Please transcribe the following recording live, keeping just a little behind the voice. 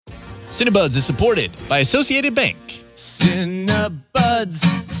Cinebuds is supported by Associated Bank. Cinebuds,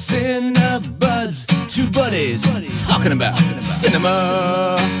 two buddies talking about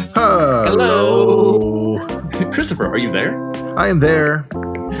cinema. Hello. Christopher, are you there? I am there.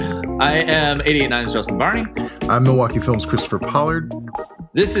 I am 88.9's Justin Barney. I'm Milwaukee Films' Christopher Pollard.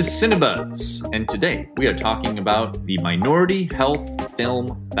 This is Cinebuds, and today we are talking about the Minority Health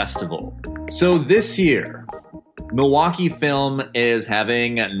Film Festival. So this year, Milwaukee Film is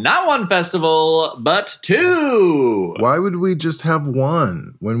having not one festival, but two. Why would we just have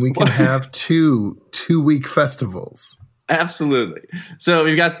one when we can have two-week festivals? Absolutely. So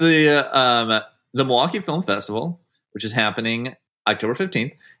we've got the Milwaukee Film Festival, which is happening October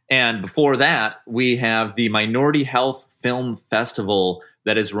 15th. And before that, we have the Minority Health Film Festival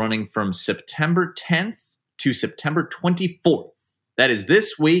that is running from September 10th to September 24th. That is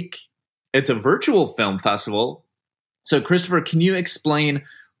this week. It's a virtual film festival. So, Christopher, can you explain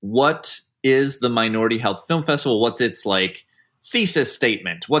what is the Minority Health Film Festival? What's its thesis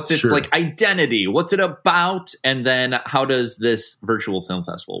statement? What's its identity? What's it about? And then how does this virtual film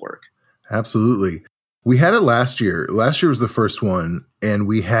festival work? Absolutely. We had it last year. Last year was the first one, and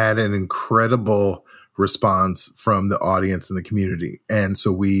we had an incredible response from the audience and the community. And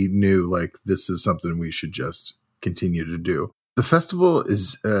so we knew this is something we should just continue to do. The festival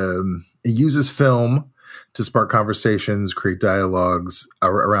is it uses film to spark conversations, create dialogues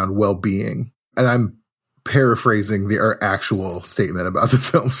around well-being. And I'm paraphrasing our actual statement about the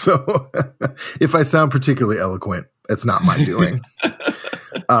film. So if I sound particularly eloquent, it's not my doing.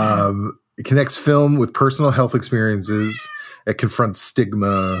 It connects film with personal health experiences. It confronts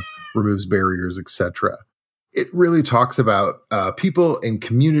stigma, removes barriers, etc. It really talks about people in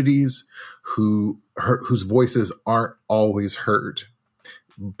communities whose voices aren't always heard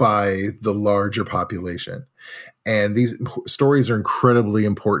by the larger population. And these stories are incredibly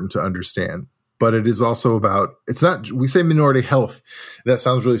important to understand. But it is also about, it's not, we say minority health, that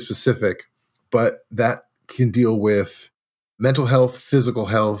sounds really specific, but that can deal with mental health, physical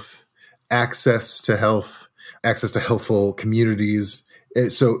health, access to healthful communities.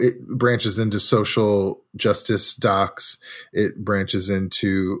 So it branches into social justice docs. It branches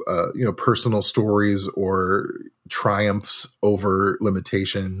into, personal stories or triumphs over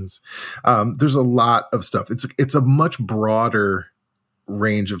limitations. There's a lot of stuff. It's a much broader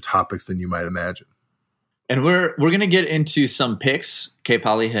range of topics than you might imagine. And we're going to get into some picks. Kay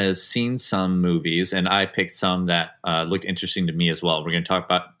Polly has seen some movies, and I picked some that looked interesting to me as well. We're going to talk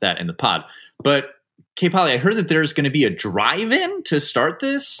about that in the pod. But Kay Polly, I heard that there's going to be a drive-in to start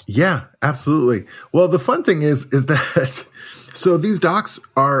this. Yeah, absolutely. Well, the fun thing is that so these docs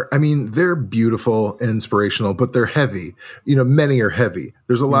are, they're beautiful and inspirational, but they're heavy. Many are heavy.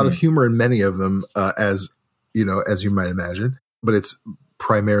 There's a lot of humor in many of them, as you might imagine. But it's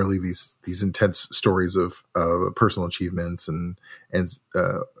primarily these intense stories of personal achievements and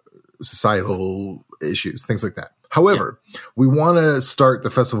societal issues, things like that. However, we want to start the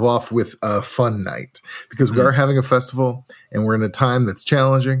festival off with a fun night because we are having a festival and we're in a time that's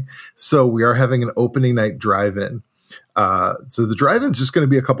challenging. So we are having an opening night drive-in. So the drive-in is just going to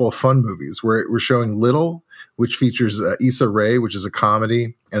be a couple of fun movies. We're showing Little, which features Issa Rae, which is a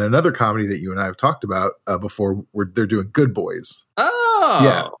comedy, and another comedy that you and I have talked about before. They're doing Good Boys. Oh,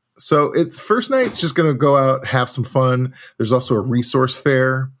 yeah. So it's first night. It's just going to go out, have some fun. There's also a resource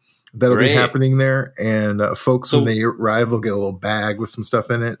fair that'll be happening there, and folks when they arrive, they'll get a little bag with some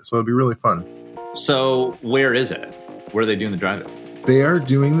stuff in it. So it'll be really fun. So where is it? Where are they doing the drive-in? They are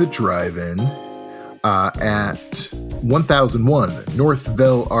doing the drive-in at 1001 North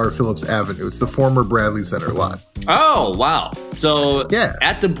Bell R. Phillips Avenue. It's the former Bradley Center lot. Oh, wow. So yeah,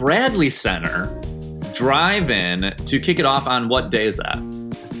 at the Bradley Center, drive-in to kick it off on what day is that?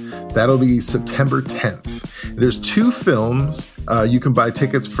 That'll be September 10th. There's two films. You can buy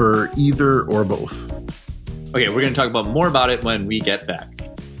tickets for either or both. Okay, we're going to talk more about it when we get back.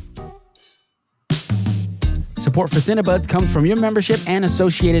 Support for Cinebuds comes from your membership and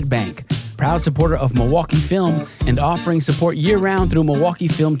Associated Bank, proud supporter of Milwaukee Film and offering support year-round through Milwaukee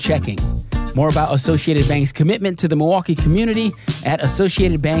Film Checking. More about Associated Bank's commitment to the Milwaukee community at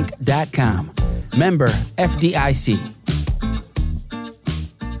associatedbank.com. Member FDIC.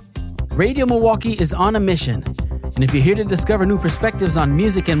 Radio Milwaukee is on a mission. And if you're here to discover new perspectives on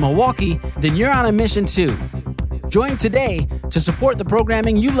music in Milwaukee, then you're on a mission too. Join today to support the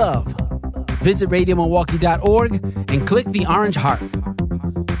programming you love. Visit radiomilwaukee.org and click the orange heart.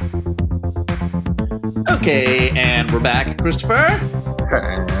 Okay, and we're back. Christopher?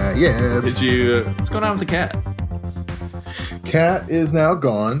 Yes. What's going on with the cat? Cat is now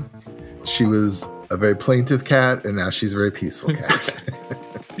gone. She was a very plaintive cat, and now she's a very peaceful cat.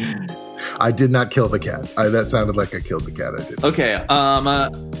 I did not kill the cat. That sounded like I killed the cat. I did. Okay.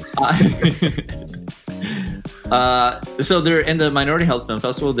 So there in the Minority Health Film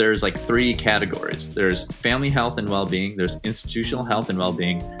Festival, there's like 3 categories. There's family health and well-being. There's institutional health and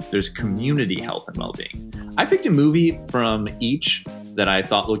well-being. There's community health and well-being. I picked a movie from each that I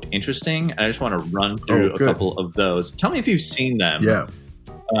thought looked interesting. And I just want to run through a couple of those. Tell me if you've seen them. Yeah.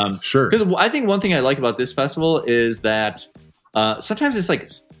 Sure. Because I think one thing I like about this festival is that sometimes it's like,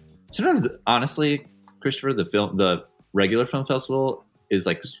 honestly, Christopher, the regular film festival is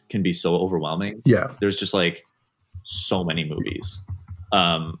like can be so overwhelming. Yeah. There's just like so many movies.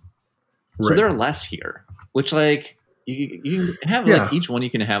 So there are less here, which like you can have like each one you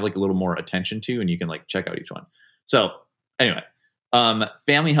can have like a little more attention to, and you can like check out each one. So anyway,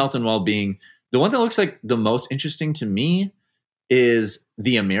 family health and well-being. The one that looks like the most interesting to me is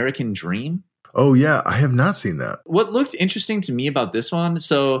The American Dream. Oh yeah, I have not seen that. What looked interesting to me about this one,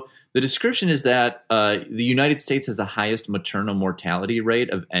 so the description is that the United States has the highest maternal mortality rate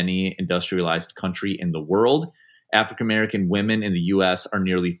of any industrialized country in the world. African-American women in the U.S. are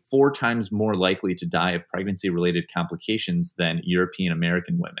nearly 4 times more likely to die of pregnancy-related complications than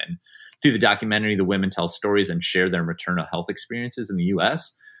European-American women. Through the documentary, the women tell stories and share their maternal health experiences in the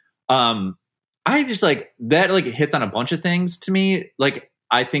U.S. I just like that, like it hits on a bunch of things to me. Like,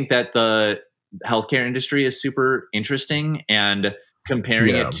 I think that the healthcare industry is super interesting, and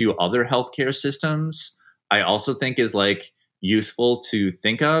comparing it to other healthcare systems, I also think is like useful to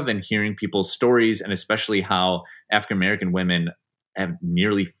think of, and hearing people's stories, and especially how African-American women have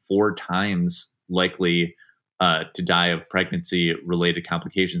nearly 4 times likely to die of pregnancy related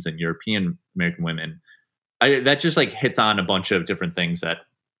complications than European American women. That just like hits on a bunch of different things that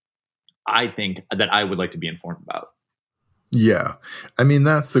I think that I would like to be informed about. Yeah. I mean,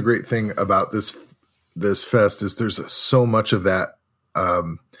 that's the great thing about this fest is there's so much of that,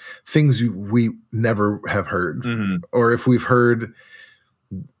 things we never have heard, or if we've heard,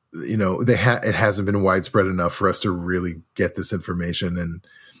 you know, it hasn't been widespread enough for us to really get this information. And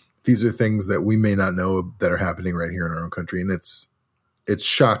these are things that we may not know that are happening right here in our own country. And it's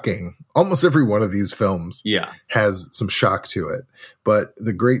shocking. Almost every one of these films has some shock to it. But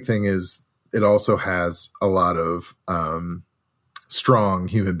the great thing is it also has a lot of strong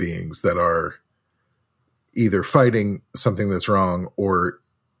human beings that are either fighting something that's wrong or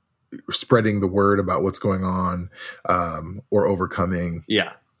spreading the word about what's going on, or overcoming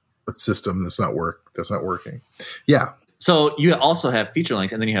a system that's not working. Yeah. So you also have feature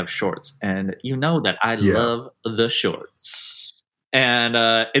lengths, and then you have shorts, and you know that I love the shorts. And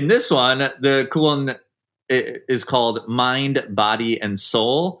in this one, the cool one is called Mind, Body, and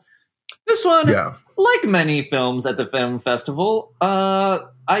Soul. This one, like many films at the film festival,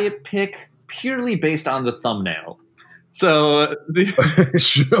 I pick purely based on the thumbnail. So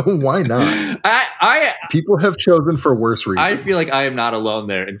sure, why not? People have chosen for worse reasons. I feel like I am not alone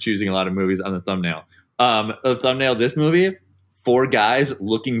there in choosing a lot of movies on the thumbnail. The thumbnail of this movie, 4 guys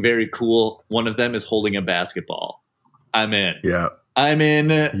looking very cool. One of them is holding a basketball. I'm in. Yeah. I'm in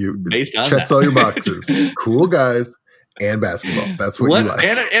based on checks that. All your boxes. Cool guys and basketball. That's what you like.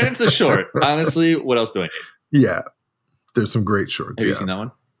 And it's a short. Honestly, what else do I need? Yeah. There's some great shorts. Have you seen that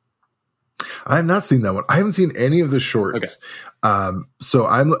one? I have not seen that one. I haven't seen any of the shorts. Okay. So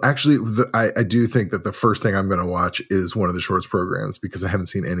I'm actually, I do think that the first thing I'm going to watch is one of the shorts programs because I haven't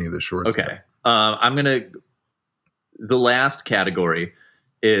seen any of the shorts. Okay. The last category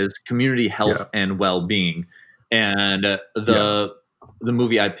is community health and well-being. And the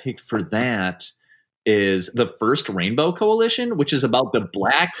movie I picked for that is the First Rainbow Coalition, which is about the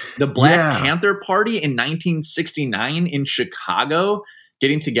Black Panther Party in 1969 in Chicago,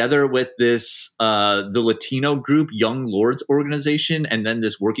 getting together with this the Latino group Young Lords Organization, and then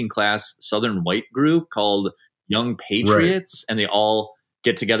this working class Southern white group called Young Patriots, and they all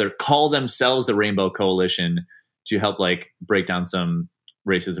get together, call themselves the Rainbow Coalition to help like break down some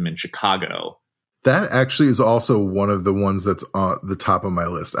racism in Chicago. That actually is also one of the ones that's on the top of my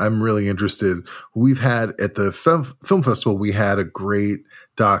list. I'm really interested. We've had at the film festival, we had a great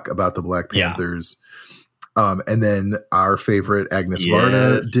doc about the Black Panthers. And then our favorite Agnes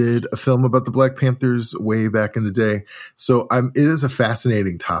Varda did a film about the Black Panthers way back in the day. So it is a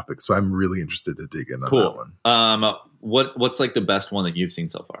fascinating topic. So I'm really interested to dig in on that one. What's like the best one that you've seen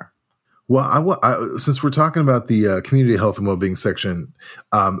so far? Well, since we're talking about the community health and well-being section,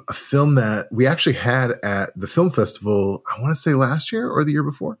 a film that we actually had at the film festival, I want to say last year or the year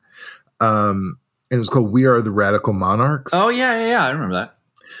before. And it was called We Are the Radical Monarchs. Oh, yeah. I remember that.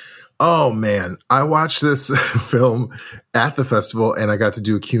 Oh, man. I watched this film at the festival, and I got to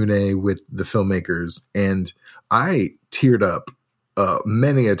do a Q&A with the filmmakers, and I teared up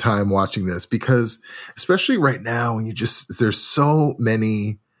many a time watching this, because especially right now when there's so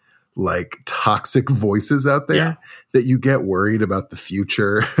many like toxic voices out there that you get worried about the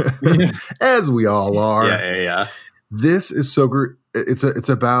future, as we all are. Yeah. This is so great. It's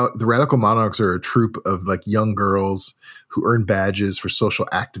about the Radical Monarchs are a troop of like young girls who earn badges for social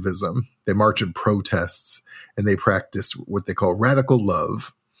activism. They march in protests and they practice what they call radical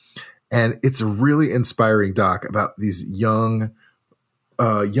love. And it's a really inspiring doc about these young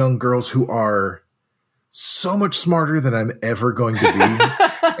girls who are so much smarter than I'm ever going to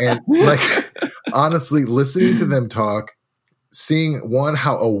be. And like, honestly, listening to them talk, seeing one,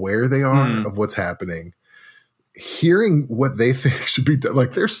 how aware they are of what's happening, hearing what they think should be done.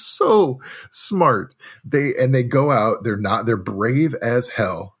 Like, they're so smart. They go out, they're brave as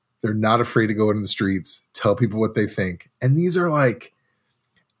hell. They're not afraid to go into the streets, tell people what they think. And these are like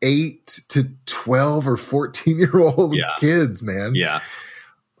 8 to 12 or 14-year-old kids, man. Yeah.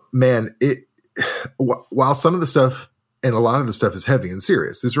 Man, while some of the stuff and a lot of the stuff is heavy and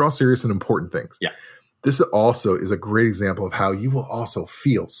serious, these are all serious and important things. Yeah. This also is a great example of how you will also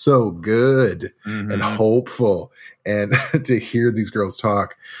feel so good and hopeful, and to hear these girls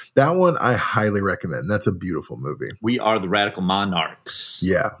talk. That one I highly recommend. That's a beautiful movie. We Are the Radical Monarchs.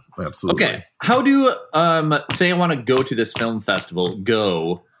 Yeah, absolutely. Okay. How do say I want to go to this film festival,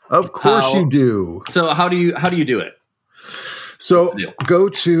 go? Of course you do. So how do you do it? So go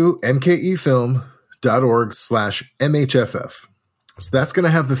to mkefilm.org/MHFF. So that's going to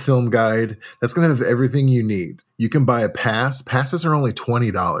have the film guide. That's going to have everything you need. You can buy a pass. Passes are only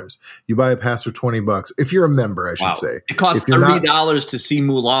 $20. You buy a pass for $20 if you're a member, I should say. It costs $30 to see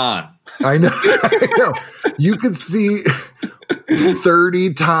Mulan. I know. I know. You could see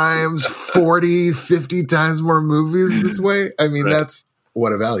 30 times, 40, 50 times more movies this way. I mean, that's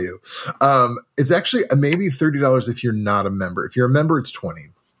what a value. It's actually maybe $30 if you're not a member. If you're a member, it's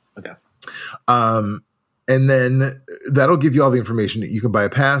 $20. Okay. And then that'll give you all the information. You can buy a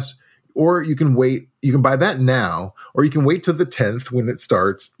pass, or you can wait. You can buy that now, or you can wait till the 10th when it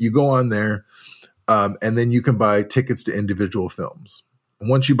starts. You go on there, and then you can buy tickets to individual films. And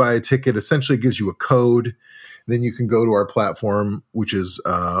once you buy a ticket, essentially it gives you a code. Then you can go to our platform, which is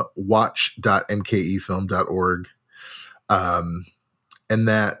watch.mkefilm.org. And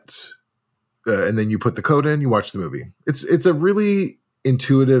then you put the code in, you watch the movie. It's a really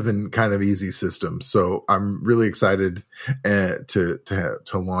intuitive and kind of easy system. So I'm really excited to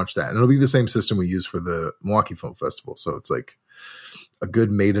launch that. And it'll be the same system we use for the Milwaukee Film Festival. So it's like a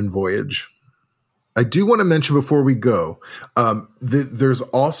good maiden voyage. I do want to mention before we go, there's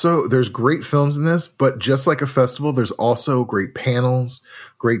great films in this, but just like a festival, there's also great panels,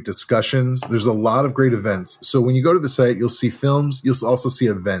 great discussions. There's a lot of great events. So when you go to the site, you'll see films, you'll also see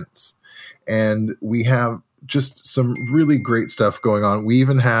events. And we have just some really great stuff going on. We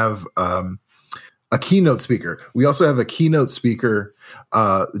even have a keynote speaker. We also have a keynote speaker,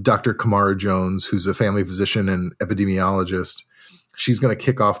 Dr. Kamara Jones, who's a family physician and epidemiologist. She's going to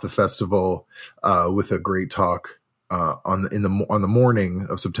kick off the festival with a great talk on the morning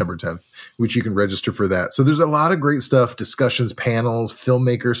of September 10th, which you can register for that. So there's a lot of great stuff, discussions, panels,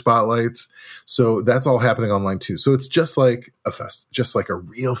 filmmaker spotlights. So that's all happening online too. So it's just like just like a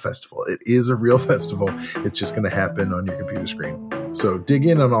real festival. It is a real festival. It's just going to happen on your computer screen. So dig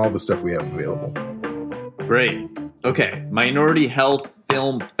in on all the stuff we have available. Great. Okay. Minority Health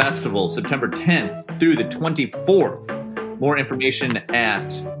Film Festival, September 10th through the 24th. More information at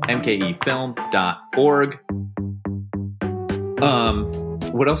mkefilm.org.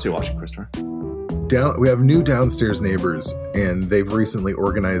 What else are you watching, Christopher? We have new Downstairs Neighbors, and they've recently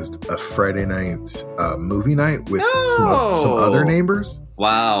organized a Friday night movie night with some other neighbors.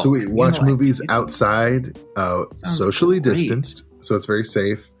 Wow. So we watch movies outside, socially distanced, so it's very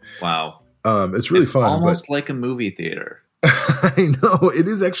safe. Wow. It's really fun. Almost like a movie theater. I know. It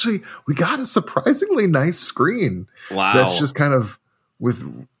is actually, we got a surprisingly nice screen. Wow. That's just kind of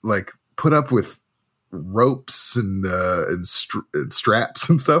put up with ropes and straps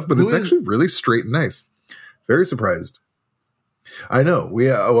and stuff, but it's actually really straight and nice. Very surprised. I know.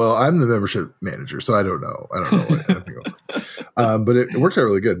 I'm the membership manager, so I don't know anything else. But it works out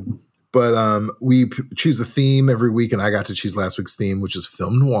really good. But we choose a theme every week, and I got to choose last week's theme, which is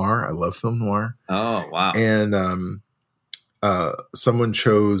film noir. I love film noir. Oh, wow. And someone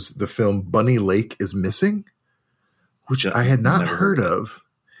chose the film Bunny Lake is Missing, which I had not heard of.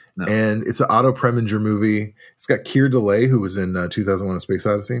 No. And it's an Otto Preminger movie. It's got Keir Dullea, who was in 2001: A Space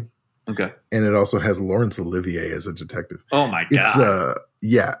Odyssey. Okay. And it also has Laurence Olivier as a detective. Oh my God.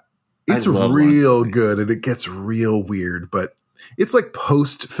 It's real good, and it gets real weird, but it's like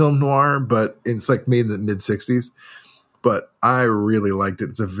post film noir, but it's like made in the mid 60s. but I really liked it.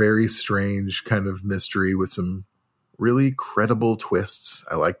 It's a very strange kind of mystery with some really credible twists.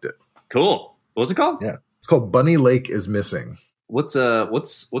 I liked it. Cool. What's it called? Yeah. It's called Bunny Lake is Missing. What's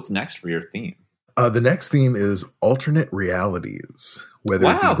next for your theme? The next theme is alternate realities. Whether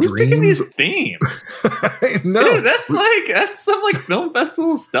Wow, it be who's picking dreams. these themes? I know. Dude, that's some like film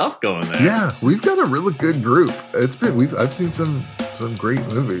festival stuff going there. Yeah, we've got a really good group. I've seen some great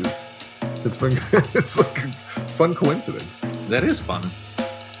movies. It's like a fun coincidence. That is fun.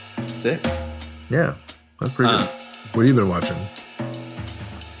 Sick. Yeah, that's pretty good. What have you been watching?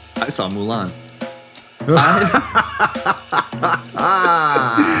 I saw Mulan.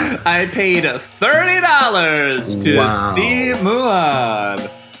 Ah, I paid $30 to Wow. see Mulan.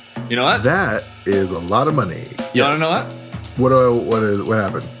 You know what? that is a lot of money. You want to know what? What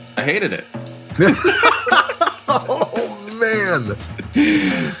happened? I hated it. Oh man,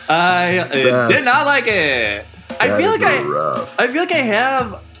 I did not like it. I feel like rough. I feel like I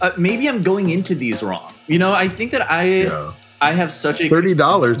have. Maybe I'm going into these wrong. You know, I think that I have such a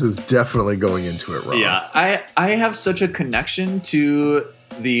 $30 is definitely going into it wrong. Yeah, I have such a connection to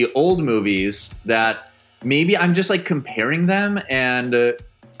the old movies that maybe I'm just like comparing them, and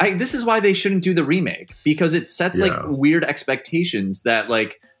this is why they shouldn't do the remake, because it sets like weird expectations that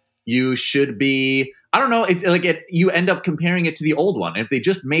like you should be. I don't know. You end up comparing it to the old one. If they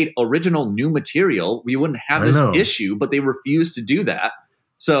just made original new material, we wouldn't have this issue. But they refuse to do that.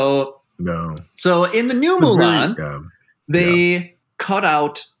 So no. So in the new Mulan. They cut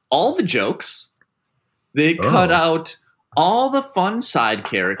out all the jokes. They cut out all the fun side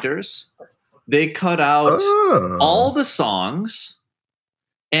characters. They cut out all the songs.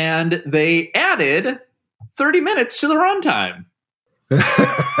 And they added 30 minutes to the runtime.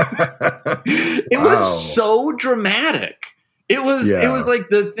 It was so dramatic. It was like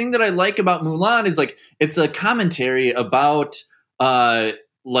the thing that I like about Mulan is like it's a commentary about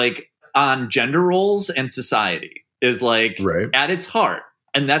like on gender roles and society. Is like at its heart,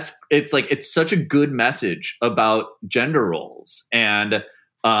 and it's such a good message about gender roles and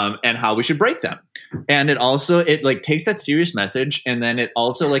how we should break them, and it like takes that serious message, and then it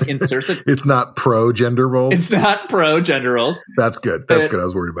also like inserts it. It's not pro gender roles. It's not pro gender roles. That's good. That's good. I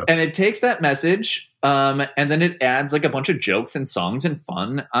was worried about that. And it takes that message, and then it adds like a bunch of jokes and songs and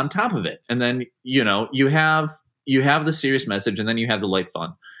fun on top of it, and then you have the serious message, and then you have the light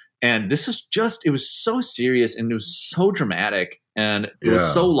fun. And this was it was so serious and it was so dramatic and it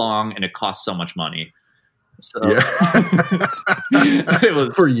was so long and it cost so much money. So it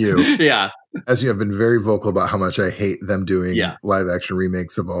was for you. Yeah. As you have been very vocal about how much I hate them doing live action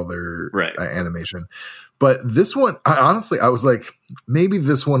remakes of all their animation. But this one, I was like, maybe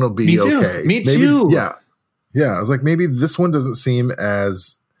this one will be okay. Me too. Yeah. Yeah. I was like, maybe this one doesn't seem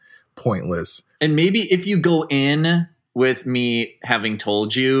as pointless. And maybe if you go in with me having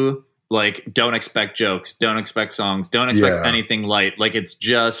told you, like, don't expect jokes, don't expect songs, don't expect anything light. Like, it's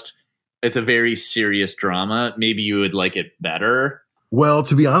a very serious drama. Maybe you would like it better. Well,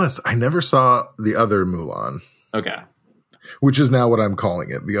 to be honest, I never saw the other Mulan. Okay. Which is now what I'm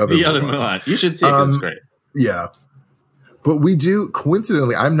calling it. The other Mulan. You should see it. It's great. Yeah. But we do,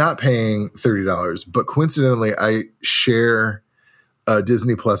 coincidentally, I'm not paying $30, but coincidentally, I share a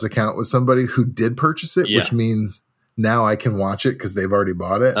Disney Plus account with somebody who did purchase it, which means now I can watch it because they've already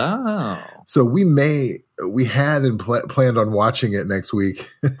bought it. Oh. So we had planned on watching it next week.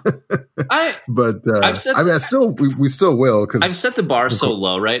 We still will. Cause I've set the bar so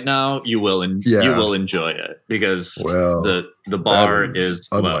low right now. You will enjoy it because the bar is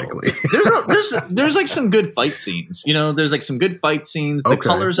unlikely. There's like some good fight scenes. There's like some good fight scenes. The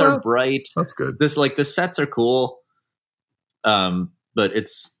colors are bright. That's good. The sets are cool. But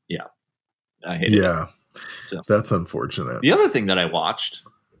it's I hate it. Yeah. So, that's unfortunate. The other thing that I watched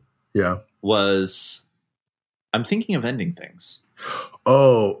was I'm thinking of ending things.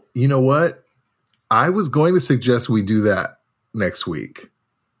 Oh, you know what? I was going to suggest we do that next week.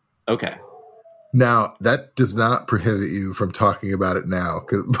 Okay. Now, that does not prohibit you from talking about it now.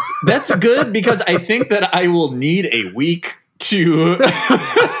 That's good because I think that I will need a week to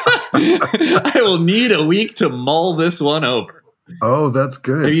mull this one over. Oh, that's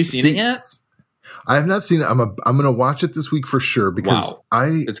good. Have you seen it yet? I have not seen it. I'm going to watch it this week for sure because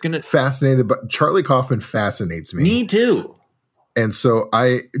fascinated, but Charlie Kaufman fascinates me. Me too. And so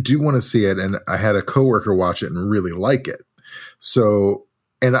I do want to see it. And I had a coworker watch it and really like it. So,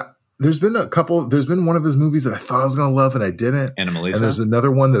 there's been one of his movies that I thought I was going to love and I didn't. Anomalisa. And there's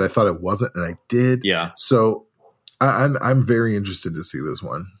another one that I thought it wasn't and I did. Yeah. So I'm very interested to see this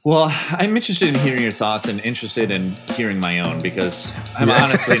one. Well, I'm interested in hearing your thoughts and interested in hearing my own because I'm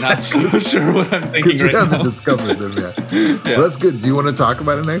honestly not so sure what I'm thinking Because we right haven't now. discovered them yet. Yeah. Well, that's good. Do you want to talk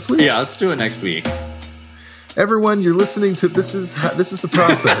about it next week? Yeah, let's do it next week. Everyone, you're listening to this is the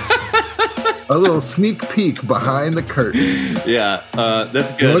process. A little sneak peek behind the curtain. Yeah,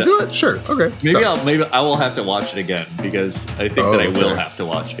 that's You good. want to do it? Sure. Okay. Maybe Done. I will have to watch it again because I think that I will have to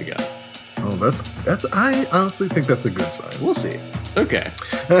watch it again. Oh, that's. I honestly think that's a good sign. We'll see. Okay.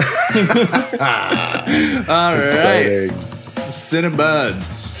 All right. Exciting.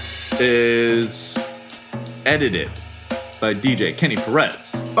 Cinebuds is edited by DJ Kenny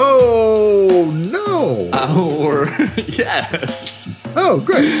Perez. Oh no! Yes. Oh,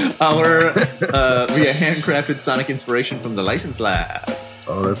 great. Via handcrafted sonic inspiration from the License Lab.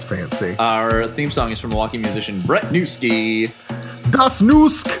 Oh, that's fancy. Our theme song is from Milwaukee musician Brett Newski. Das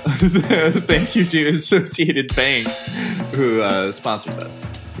Nusk. Thank you to Associated Bank, who sponsors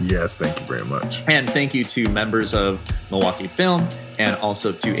us. Yes, thank you very much. And thank you to members of Milwaukee Film and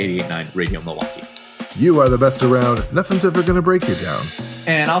also to 88.9 Radio Milwaukee. You are the best around. Nothing's ever gonna break you down.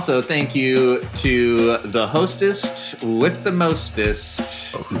 And also thank you to the hostess with the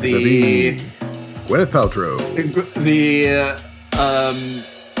mostest, Oh, who's that be? Gwyneth Paltrow.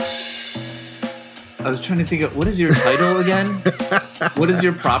 I was trying to think of, what is your title again? What is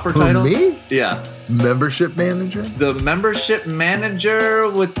your proper Who, title? me? Yeah. Membership manager? The membership manager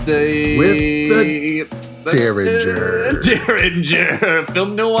with the Derringer. Derringer.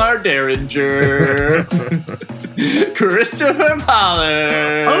 Film Noir Derringer. Christopher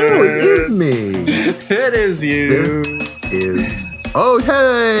Pollard. Oh, it is me. It is you. Is. Oh,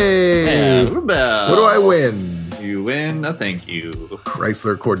 hey! Bell. What do I win? You win a thank you.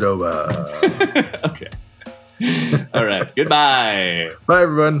 Chrysler Cordoba. Okay. All right. Goodbye. Bye,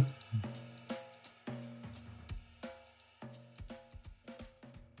 everyone.